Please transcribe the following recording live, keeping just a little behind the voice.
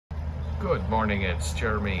Good morning, it's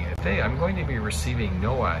Jeremy. Today I'm going to be receiving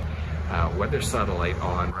NOAA weather satellite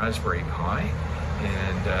on Raspberry Pi,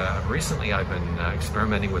 and recently I've been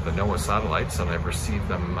experimenting with the NOAA satellites, and I've received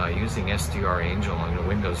them using SDR Angel on a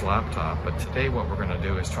Windows laptop. But today what we're going to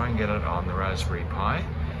do is try and get it on the Raspberry Pi.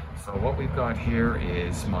 So what we've got here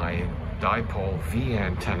is my dipole V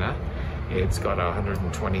antenna. It's got a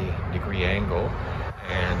 120-degree angle,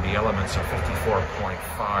 and the elements are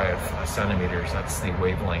 54.5 centimeters. That's the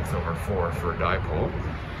wavelength over 4 for a dipole.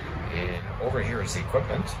 And over here is the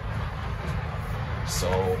equipment. So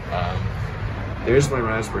there's my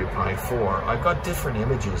Raspberry Pi4. I've got different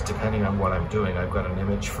images depending on what I'm doing. I've got an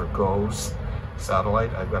image for Go's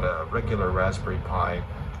satellite. I've got a regular Raspberry Pi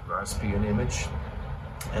Raspbian image.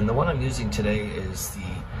 And the one I'm using today is the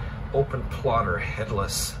open plotter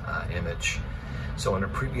headless image. So in a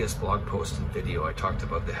previous blog post and video, I talked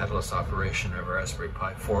about the headless operation of Raspberry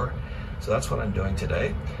Pi4. So that's what I'm doing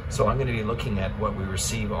today. So I'm going to be looking at what we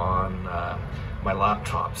receive on my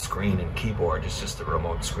laptop screen and keyboard. It's just a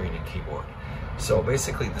remote screen and keyboard. So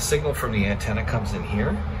basically the signal from the antenna comes in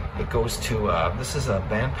here. It goes to, this is a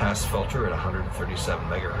bandpass filter at 137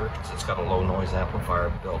 megahertz. It's got a low noise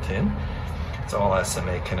amplifier built in. It's all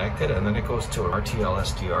SMA connected, and then it goes to an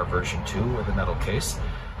RTL-SDR version 2 with a metal case.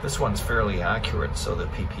 This one's fairly accurate, so the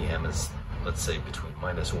ppm is, let's say, between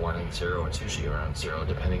 -1 and 0. It's usually around 0,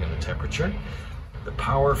 depending on the temperature. The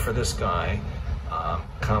power for this guy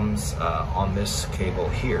comes on this cable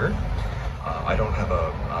here. I don't have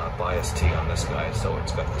a bias T on this guy, so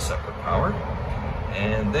it's got the separate power.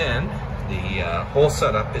 And then the whole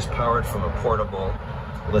setup is powered from a portable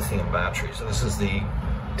lithium battery. So this is the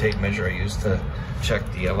tape measure I use to check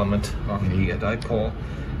the element on the dipole,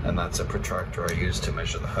 and that's a protractor I use to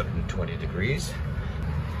measure the 120 degrees.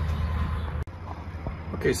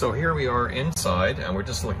 Okay, so here we are inside, and we're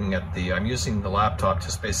just looking at I'm using the laptop,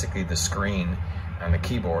 just basically the screen and the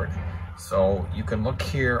keyboard. So you can look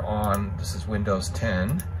here on, this is Windows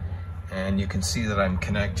 10, and you can see that I'm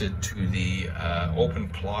connected to the open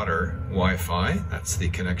plotter Wi-Fi. That's the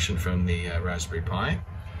connection from the Raspberry Pi.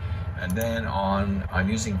 And then I'm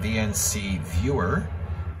using VNC Viewer,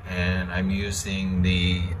 and I'm using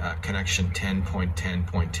the connection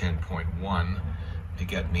 10.10.10.1 to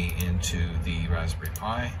get me into the Raspberry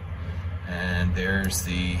Pi. And there's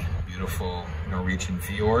the beautiful Norwegian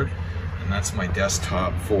fjord, and that's my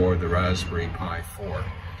desktop for the Raspberry Pi 4.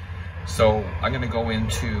 So I'm going to go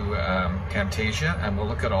into Camtasia, and we'll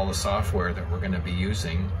look at all the software that we're going to be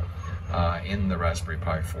using in the Raspberry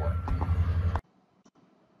Pi 4.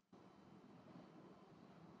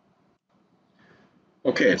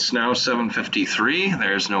 Okay, it's now 7:53.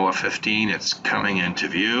 There's NOAA 15. It's coming into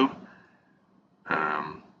view.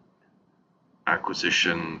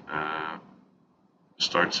 Acquisition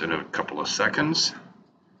starts in a couple of seconds.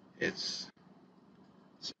 It's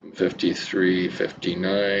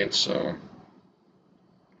 7:53:59, so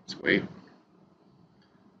let's wait.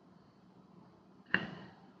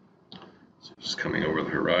 So it's coming over the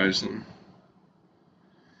horizon.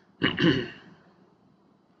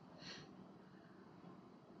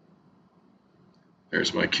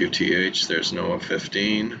 There's my QTH, there's NOAA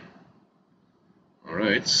 15. All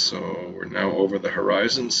right, so we're now over the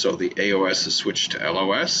horizon. So the AOS is switched to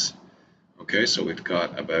LOS. Okay, so we've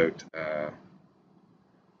got about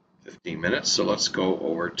 15 minutes. So let's go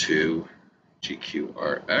over to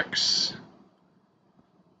Gqrx.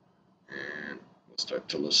 And we'll start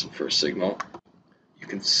to listen for a signal. You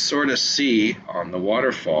can sort of see on the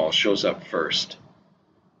waterfall shows up first.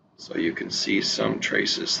 So you can see some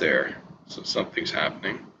traces there. So something's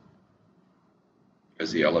happening.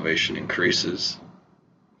 As the elevation increases,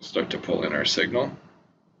 we'll start to pull in our signal.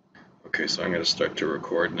 Okay, so I'm going to start to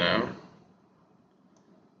record now.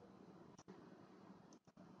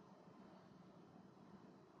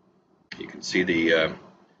 You can see the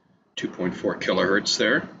 2.4 kilohertz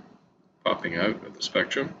there popping out of the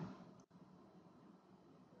spectrum.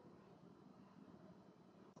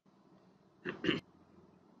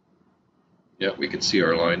 Yeah, we can see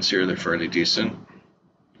our lines here. They're fairly decent.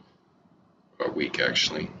 About weak,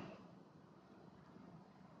 actually.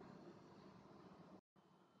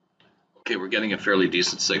 Okay, we're getting a fairly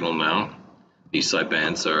decent signal now. These side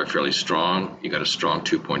bands are fairly strong. You got a strong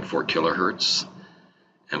 2.4 kilohertz,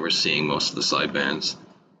 and we're seeing most of the side bands.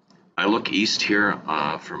 I look east here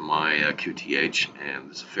from my QTH, and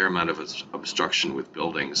there's a fair amount of obstruction with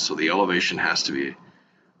buildings, so the elevation has to be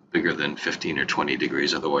bigger than 15 or 20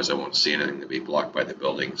 degrees, otherwise I won't see anything to be blocked by the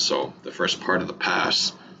building. So the first part of the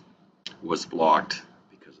pass was blocked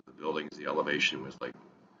because of the buildings. The elevation was like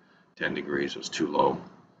 10 degrees, it was too low.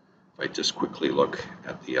 If I just quickly look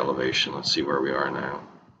at the elevation, let's see where we are now.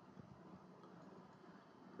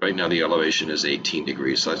 Right now the elevation is 18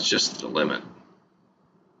 degrees, so that's just the limit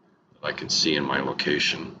that I can see in my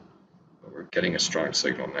location. But we're getting a strong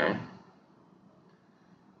signal now.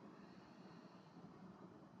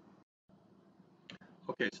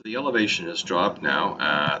 Okay, so the elevation has dropped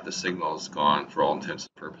now. The signal is gone for all intents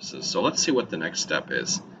and purposes. So let's see what the next step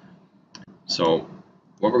is. So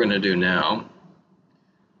what we're going to do now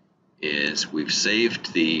is we've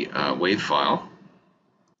saved the WAV file.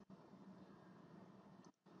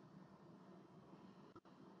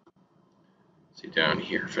 See down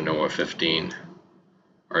here for NOAA 15,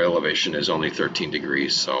 our elevation is only 13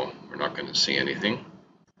 degrees, so we're not going to see anything.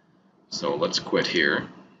 So let's quit here.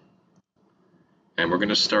 And we're going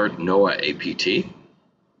to start noaa-apt.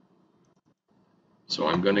 So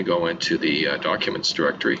I'm going to go into the documents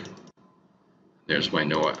directory. There's my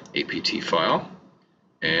noaa-apt file.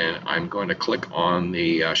 And I'm going to click on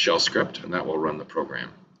the shell script, and that will run the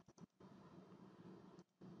program.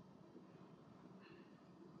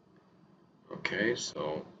 Okay,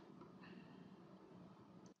 so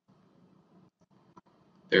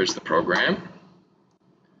there's the program.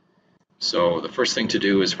 So the first thing to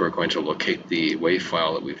do is we're going to locate the WAV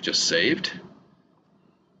file that we've just saved.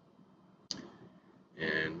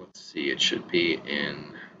 And let's see, it should be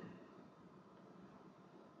in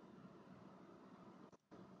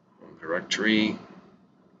home directory.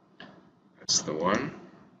 That's the one.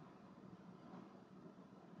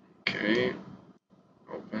 Okay,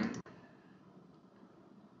 open.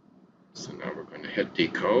 So now we're going to hit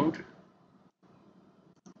decode.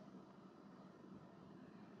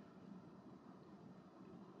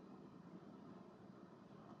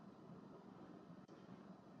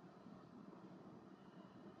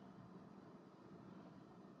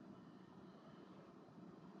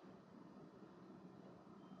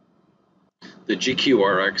 The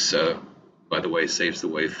Gqrx, by the way, saves the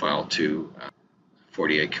WAV file to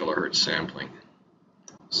 48 kilohertz sampling.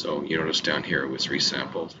 So you notice down here it was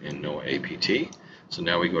resampled in noaa-apt. So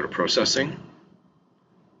now we go to processing,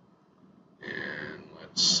 and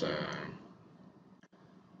let's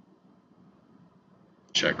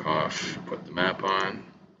check off, put the map on,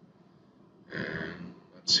 and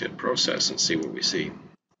let's hit process and see what we see.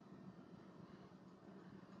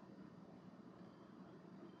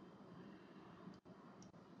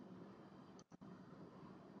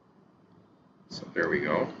 So there we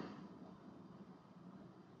go.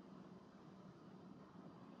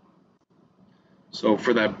 So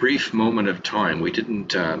for that brief moment of time, we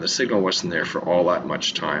didn't, the signal wasn't there for all that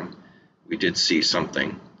much time. We did see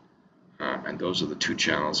something, and those are the two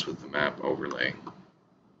channels with the map overlay.